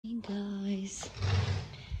guys.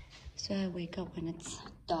 So I wake up when it's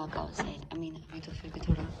dark outside. I mean, अभी तो फिर भी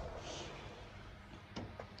थोड़ा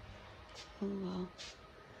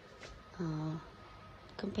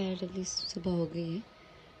comparatively सुबह हो गई है,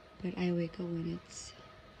 but I wake up when it's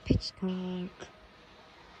pitch dark,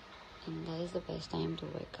 and that is the best time to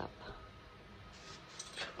wake up.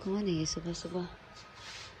 कौन है ये सुबह सुबह?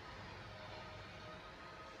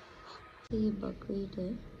 ये बकरीद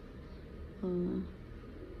है.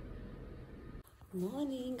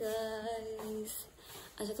 Morning guys.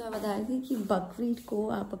 अच्छा, तो मैं बता रही थी कि बकरीद को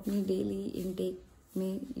आप अपनी डेली इनटेक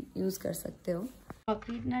में यूज़ कर सकते हो.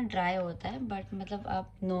 बकरीद ना ड्राई होता है, बट मतलब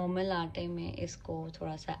आप नॉर्मल आटे में इसको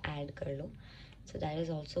थोड़ा सा ऐड कर लो, so that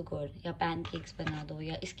is also good. या पैनकेक्स बना दो,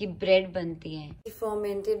 या इसकी ब्रेड बनती है,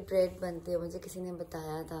 फर्मेंटेड ब्रेड बनती है, मुझे किसी ने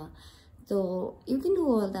बताया था. तो you can do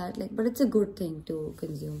all that like, but it's a good thing to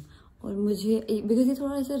consume. और मुझे बिकॉज ये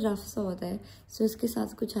थोड़ा ऐसा रफ सा होता है, सो इसके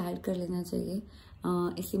साथ कुछ ऐड कर लेना चाहिए.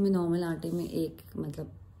 इसी में नॉर्मल आटे में एक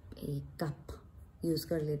कप यूज़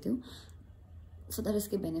कर लेती हूँ, सो दैट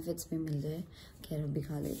इसके बेनिफिट्स भी मिल जाए. खैर भी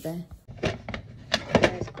खा लेता है.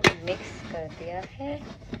 इसको मिक्स कर दिया है.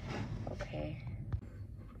 ओके.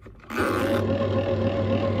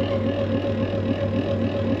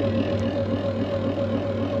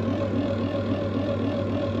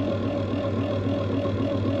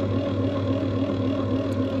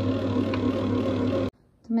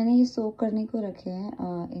 मैंने ये सोक करने को रखे हैं.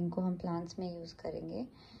 इनको हम प्लांट्स में यूज़ करेंगे,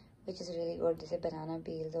 विच इज़ रियली गुड. जैसे बनाना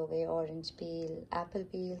पील्स हो गए, ऑरेंज पील, एप्पल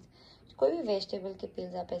पील्स, कोई भी वेजिटेबल के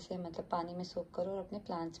पील्स आप ऐसे मतलब पानी में सोक करो और अपने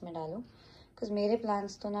प्लांट्स में डालो. बिकॉज मेरे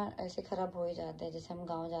प्लांट्स तो ना ऐसे ख़राब हो ही जाते हैं. जैसे हम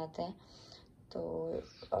गांव जाते हैं तो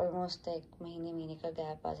ऑलमोस्ट एक महीने का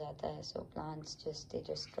गैप आ जाता है. So plants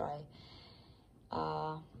just dry.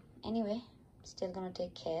 Anyway, still gonna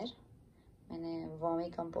take care. मैंने वर्मी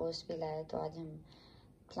कंपोस्ट भी लाया, तो आज हम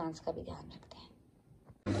प्लांट्स का भी ध्यान रखते हैं.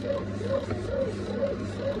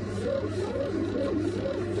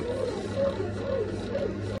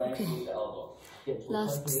 Okay.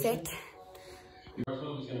 Last set. Your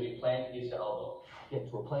move is going to be plank knees to elbow. Get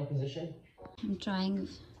to a plank position. I'm trying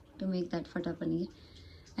to make that fata paneer.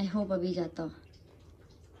 I hope abhi jata ho.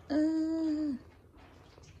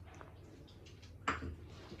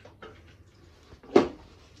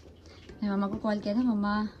 मैं मम्मा को call किया था.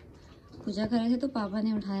 मम्मा पूजा कर रहे थे, तो पापा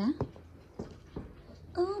ने उठाया.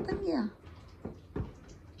 ओह, बन गया.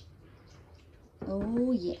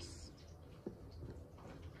 Oh yes.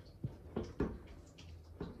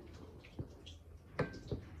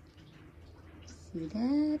 See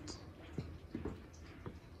that?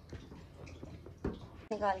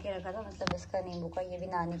 निकाल के रखा था, मतलब इसका नींबू का. ये भी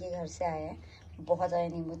नानी के घर से आया है. बहुत सारे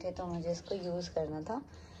नींबू थे, तो मुझे इसको यूज़ करना था.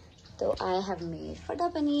 तो आई हैव मेड फटा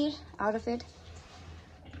paneer out of it.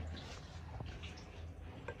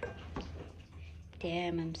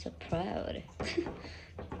 Damn, I'm so proud.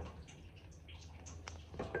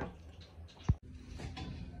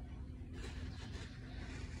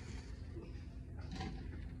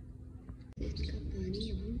 इसका पानी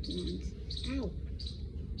हम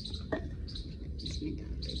इसमें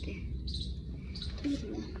डाल देते हैं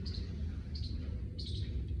थोड़ा.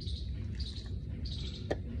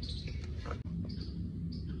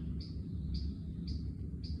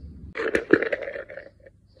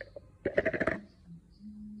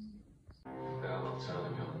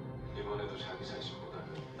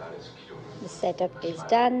 The setup is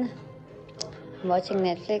done. I'm watching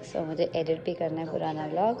Netflix, और मुझे एडिट भी करना है पुराना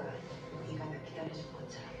vlog.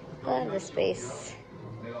 Love the space.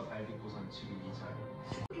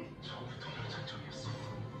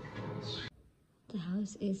 The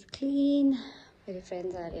house is clean. मेरे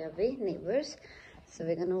friends आ रहे हैं अभी, neighbors. So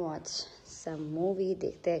we're gonna watch some movie.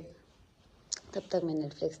 देखते हैं. तब तक मैं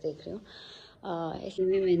Netflix देख रही हूँ.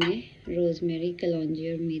 इसमें मैंने रोजमेरी,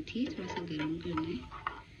 कलौंजी और मेथी थोड़ा सा गर्म करना है.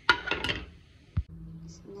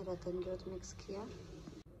 इसमें रतन जोत मिक्स किया,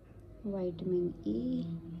 विटामिन ई,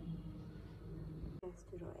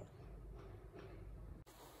 कैस्टर ऑयल.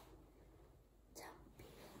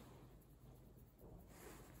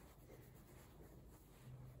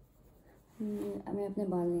 मैं अपने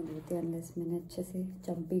बाल नहीं धोती अनलेस मैंने अच्छे से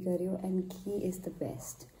चम्पी करी हो. And ghee is the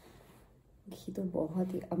best. घी तो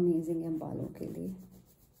बहुत ही अमेजिंग है बालों के लिए.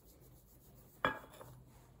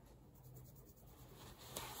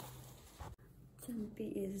 Champi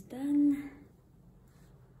is done.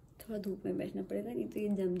 थोड़ा धूप में बैठना पड़ेगा, नहीं तो ये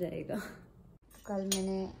जम जाएगा. कल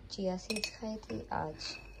मैंने चिया सीड्स खाई थी, आज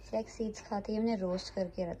फ्लैक्स सीड्स खाती. हमने रोस्ट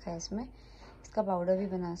करके रखा है. इसमें इसका पाउडर भी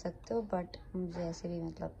बना सकते हो, बट मुझे ऐसे भी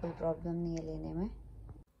मतलब कोई प्रॉब्लम नहीं है लेने में.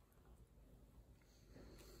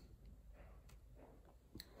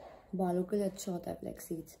 बालों के लिए अच्छा होता है फ्लैक्स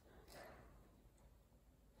सीड्स.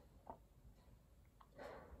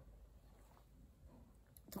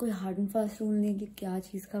 तो कोई हार्ड एंड फास्ट रूल नहीं कि क्या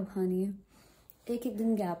चीज़ कब खानी है, एक एक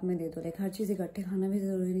दिन गैप में दे दो। लाइक हर चीज़ इकट्ठे खाना भी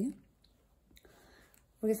ज़रूरी नहीं है।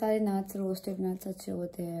 और ये सारे नट्स, रोस्टेड नट्स अच्छे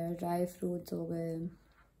होते हैं, ड्राई फ्रूट्स हो गए,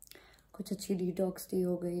 कुछ अच्छी डिटॉक्स टी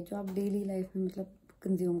हो गई, जो आप डेली लाइफ में मतलब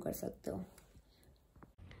कंज्यूम कर सकते हो।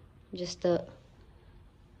 जस्ट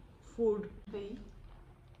फूड पे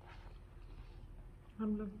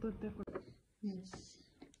हम लोग तो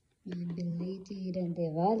बिल्ली थी रहने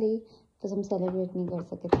वाली, तो हम सेलिब्रेट नहीं कर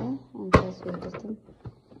सके थे।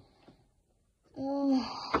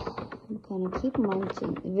 Gonna keep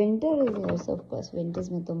munching. Winter is here, so of course winters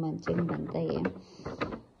में तो munching बनता ही है। I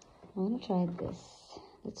wanna try this.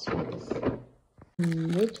 Let's try this.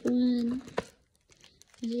 Which one?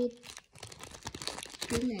 ये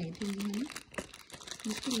लाई थी मैंने,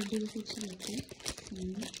 इसकी वीडियो से अच्छा लगता है। I'm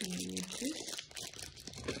gonna try this.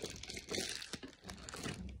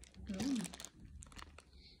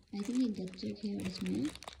 I think ये गच्चक है और इसमें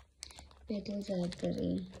पेटल्स ऐड कर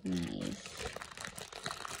रही है। नाइस।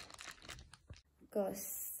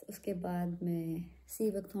 उसके बाद मैं सी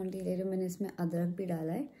बकथॉर्न टी ले रही हूँ। मैंने इसमें अदरक भी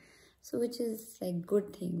डाला है, सो which is like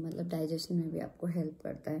good thing, मतलब डाइजेशन में भी आपको हेल्प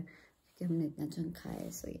करता है क्योंकि हमने इतना जंक खाया है।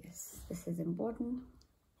 So yes, this is important.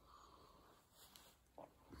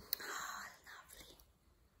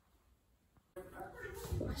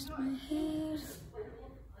 Wash my hair.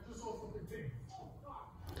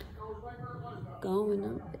 गाँव में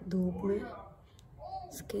ना धूप में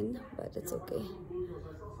skin, but it's okay.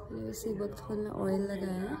 Sea buckthorn oil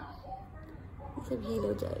लगाया है, सब हील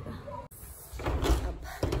हो जाएगा। अब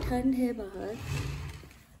ठंड है बाहर,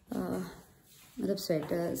 मतलब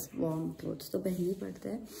स्वेटर्स, वार्म क्लोथ्स तो पहनने ही पड़ते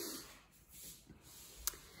हैं।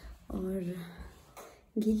 और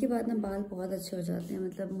घी के बाद ना बाल बहुत अच्छे हो जाते हैं,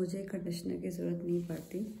 मतलब मुझे कंडीशनर की ज़रूरत नहीं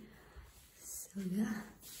पड़ती। सो या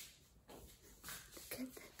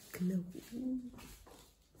glow.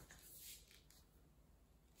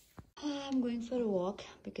 I am going for walk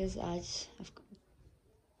because आज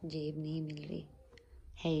जेब नहीं मिल रही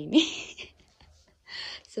है ही नहीं।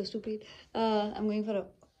 So stupid. I'm going for a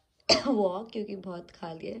walk क्योंकि बहुत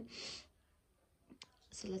खा लिया है।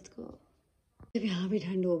 So let's go. अब यहाँ भी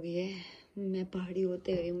ठंड हो गई है, मैं पहाड़ी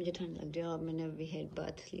होते हुए मुझे ठंड लग रही है और मैंने अभी हेड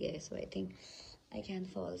बाथ लिया है, so I think I can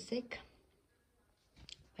fall sick.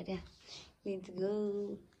 But yeah, let's go.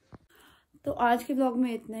 तो आज के ब्लॉग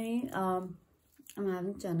में इतना ही। I'm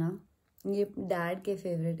having चना, ये डैड के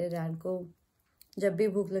फेवरेट है। डैड को जब भी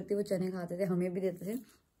भूख लगती वो चने खाते थे, हमें भी देते थे।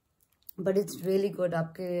 बट इट्स रियली गुड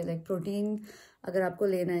आपके लाइक प्रोटीन अगर आपको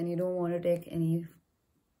लेना है, you don't want to take any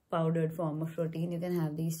powdered form of protein, you can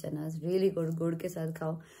have these चनास, really good. गुड़ के साथ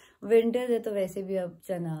खाओ। विंटर है तो वैसे भी आप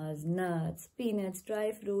चनास, नट्स, पीनट्स,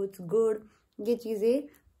 ड्राई फ्रूट्स, गुड़, ये चीज़ें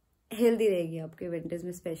हेल्दी रहेगी आपके विंटर्स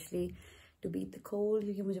में, specially to beat the cold,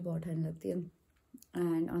 क्योंकि मुझे बहुत ठंड लगती है।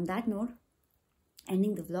 And on that note,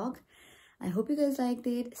 ending the vlog. I hope you guys liked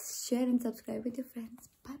it. Share and subscribe with your friends.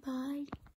 Bye bye.